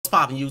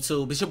poppin'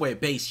 YouTube? It's your boy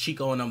Based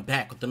Chiko and I'm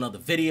back with another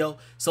video.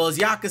 So as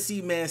y'all can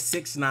see, man,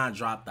 6IX9INE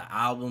dropped the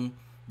album.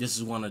 This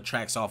is one of the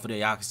tracks off of there.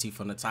 Y'all can see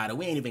from the title.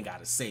 We ain't even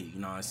gotta say it, you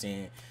know what I'm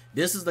saying?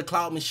 This is the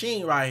Cloud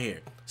Machine right here.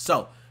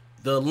 So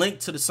the link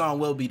to the song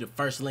will be the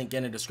first link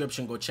in the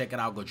description. Go check it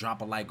out. Go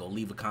drop a like. Go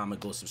leave a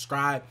comment. Go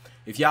subscribe.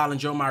 If y'all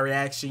enjoy my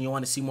reaction, you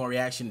want to see more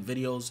reaction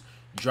videos,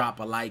 drop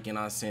a like, you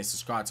know what I'm saying?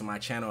 Subscribe to my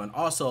channel. And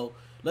also,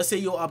 let's say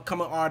you're an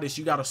upcoming artist,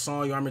 you got a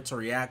song you want me to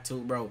react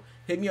to, bro.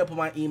 Hit me up on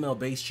my email,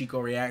 Based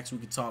Chiko Reacts. We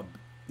can talk,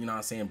 you know what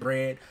I'm saying,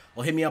 bread.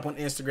 Or hit me up on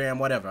Instagram,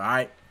 whatever, all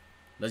right?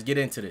 Let's get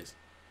into this.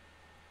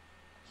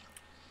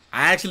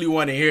 I actually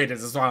want to hear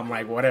this. That's why I'm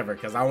like, whatever,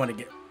 because I want to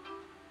get...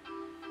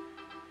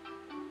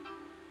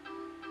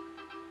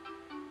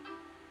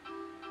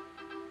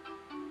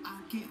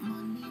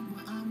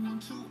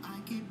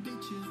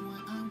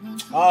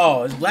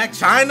 Oh, it's Black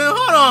China?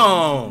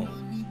 Hold on.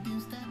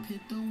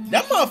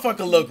 That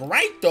motherfucker look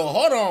right though.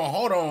 Hold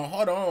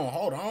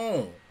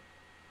on.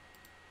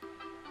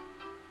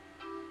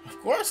 Of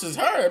course it's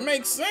her. It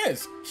makes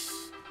sense.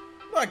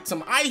 Like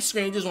some ice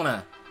cream. Just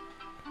wanna.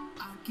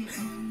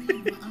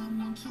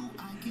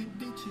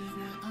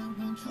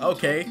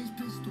 Okay.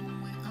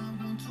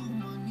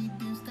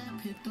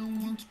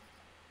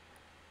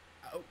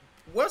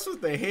 What's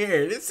with the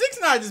hair? This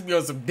 6IX9INE just be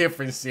on some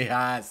different shit.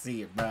 How I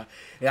see it, bro.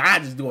 Yeah, I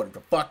just do what the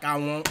fuck I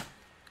want.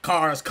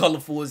 Cars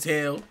colorful as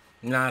hell.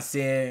 You know what I'm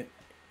saying?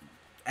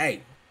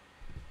 Hey.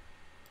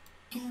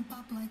 Can't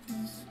pop like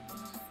this.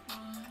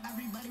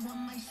 Everybody want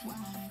my swag.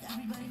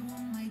 Everybody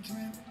want my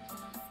drip.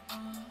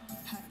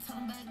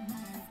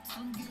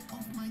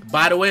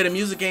 By the way, the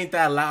music ain't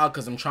that loud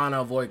because I'm trying to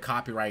avoid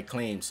copyright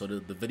claims, so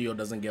the video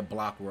doesn't get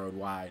blocked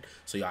worldwide,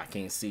 so y'all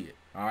can't see it.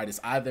 All right, it's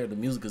either the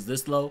music is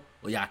this low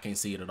or y'all can't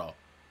see it at all.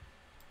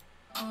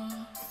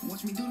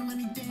 Watch me do the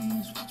money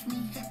dance, watch me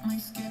hit my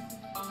skip.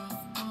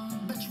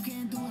 But you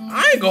can't do it.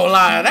 I ain't gonna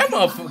lie, that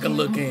motherfucker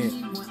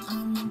looking.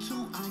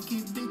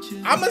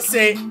 I'ma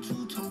say,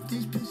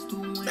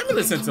 let me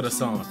listen to the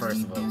song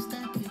first of all.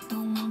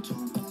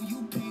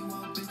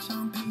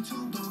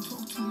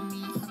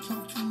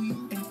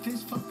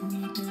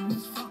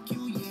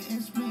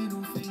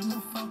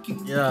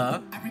 Yeah.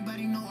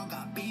 Everybody know I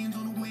got bands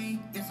on the way.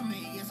 Yes, I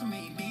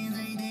made bands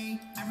every day.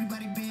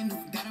 Everybody been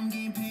know that I'm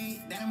getting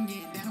paid. That I'm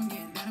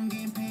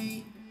getting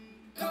paid.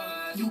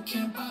 You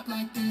can't pop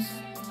like this.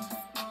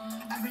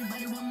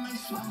 Everybody want my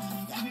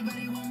swag.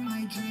 Everybody want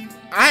my drip.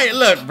 Alright,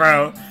 look,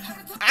 bro.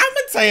 I'ma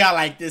tell y'all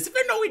like this. If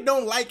you know we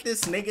don't like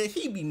this nigga,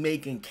 he be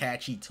making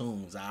catchy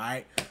tunes,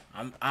 alright?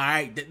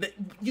 Alright.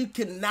 You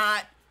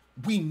cannot.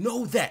 We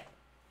know that.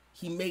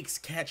 He makes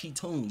catchy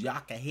tunes.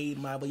 Y'all can hate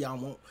him, but y'all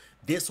won't.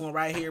 This one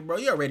right here, bro,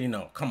 you already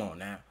know. Come on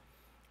now.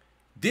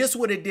 This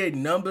would have did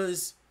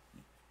numbers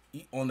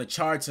on the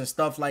charts and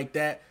stuff like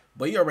that.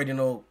 But you already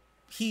know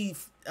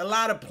a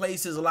lot of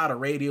places, a lot of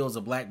radios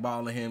are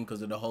blackballing him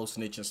because of the whole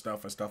snitch and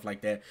stuff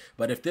like that.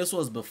 But if this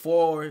was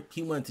before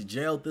he went to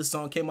jail, this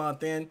song came out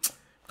then,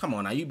 come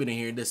on now, you've been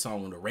hearing this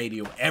song on the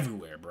radio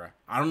everywhere, bro.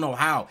 I don't know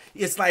how.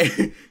 It's like,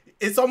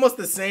 it's almost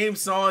the same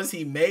songs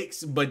he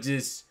makes, but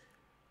just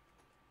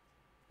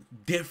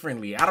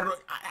differently. I don't know.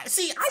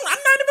 See, I'm not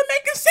even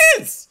making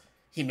sense.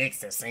 He makes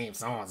the same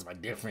songs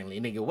but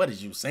differently. Nigga, what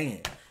is you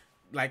saying?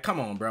 Like, come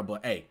on, bro.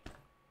 But hey,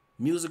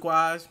 music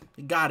wise,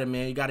 you got it,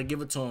 man. You got to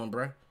give it to him,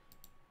 bro.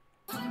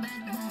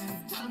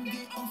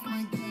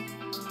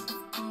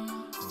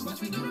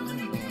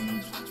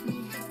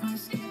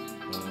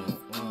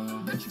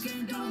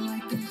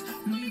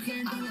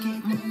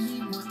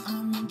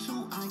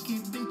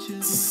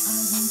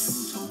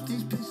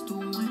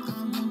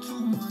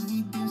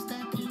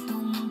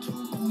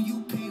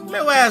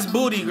 Little ass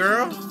booty,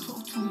 girl.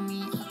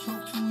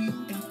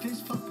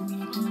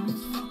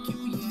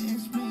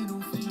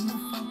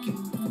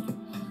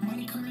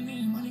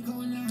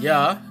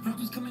 Yeah.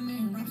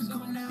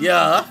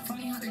 Yeah.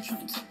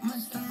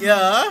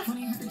 Yeah.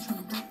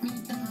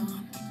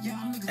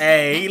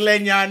 Hey, he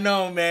letting y'all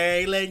know,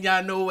 man. He letting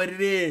y'all know what it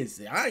is.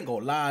 I ain't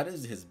gonna lie. This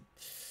is his.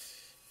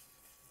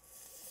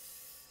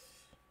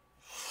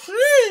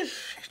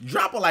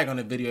 Drop a like on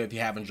the video if you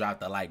haven't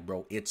dropped a like,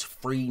 bro. It's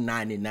free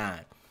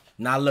 99.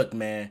 Now look,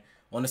 man,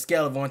 on a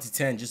scale of 1 to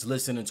 10, just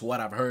listening to what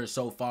I've heard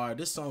so far,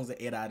 this song's an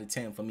 8 out of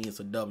 10. For me, it's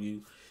a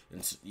W.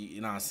 It's,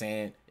 you know what I'm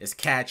saying? It's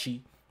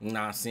catchy. You know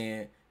what I'm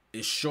saying?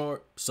 It's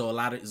short, so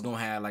it's gonna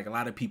have like a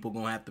lot of people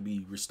gonna have to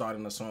be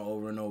restarting the song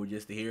over and over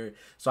just to hear it.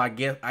 So I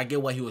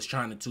get what he was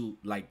trying to do,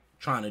 you know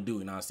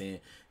what I'm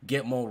saying?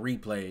 Get more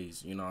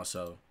replays, you know,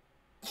 so.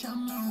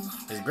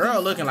 This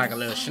girl looking like a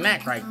little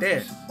snack right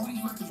there.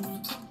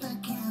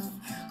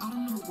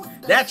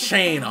 That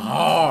chain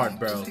hard,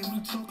 bro.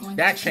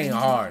 That chain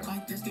hard.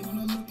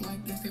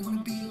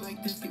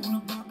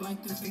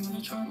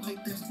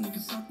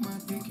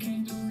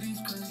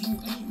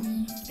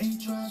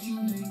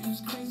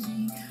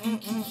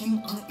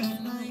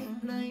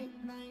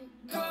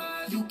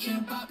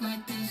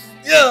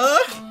 Yeah.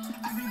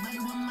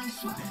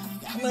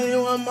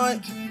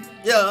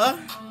 Yeah.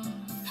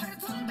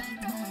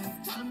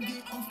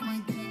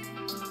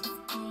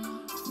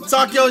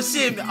 Talk your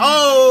shit.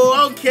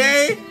 Oh,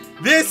 okay.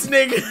 This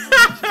nigga.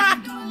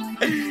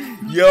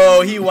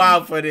 Yo, he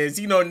wild for this.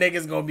 You know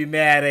niggas gonna be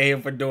mad at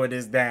him for doing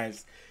this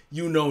dance.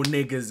 You know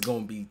niggas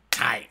gonna be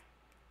tight.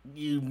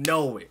 You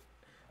know it.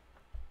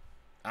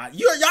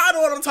 Y'all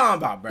know what I'm talking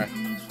about, bruh.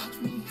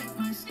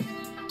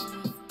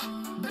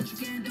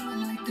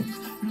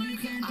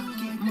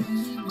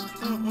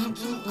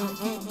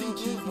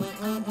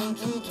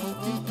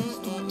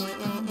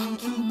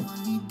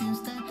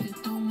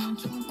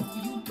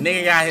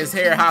 Nigga got his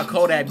hair how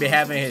Kodak be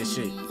having his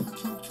shit.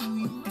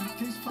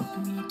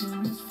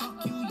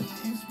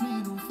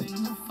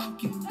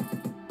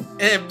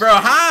 And bro,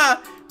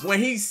 how when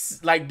he's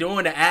like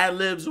doing the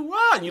ad-libs,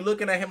 wow, and you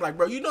looking at him like,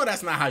 bro, you know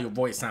that's not how your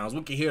voice sounds.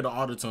 We can hear the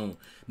auto-tune.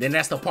 Then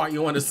that's the part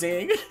you want to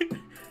sing.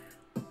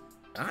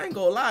 I ain't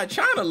gonna lie,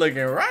 China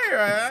looking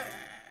right.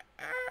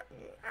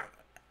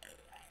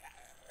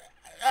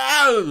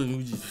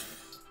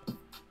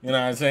 You know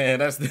what I'm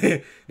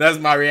saying? That's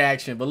my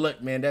reaction. But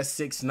look, man, that's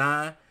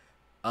 6ix9ine.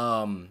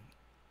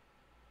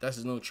 That's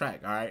his new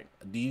track. All right.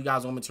 Do you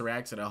guys want me to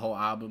react to that whole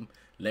album?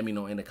 Let me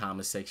know in the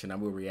comment section. I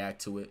will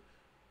react to it.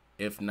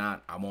 If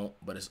not, I won't.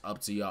 But it's up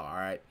to y'all. All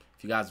right.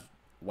 If you guys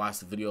watch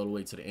the video all the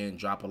way to the end,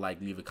 drop a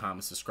like, leave a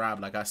comment, subscribe.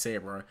 Like I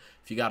said, bro,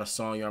 if you got a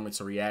song you want me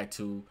to react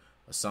to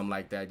or something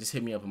like that, just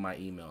hit me up on my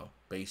email,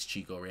 Based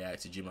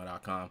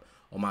Chiko@gmail.com,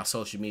 or my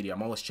social media.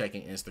 I'm always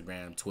checking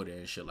Instagram, Twitter,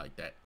 and shit like that.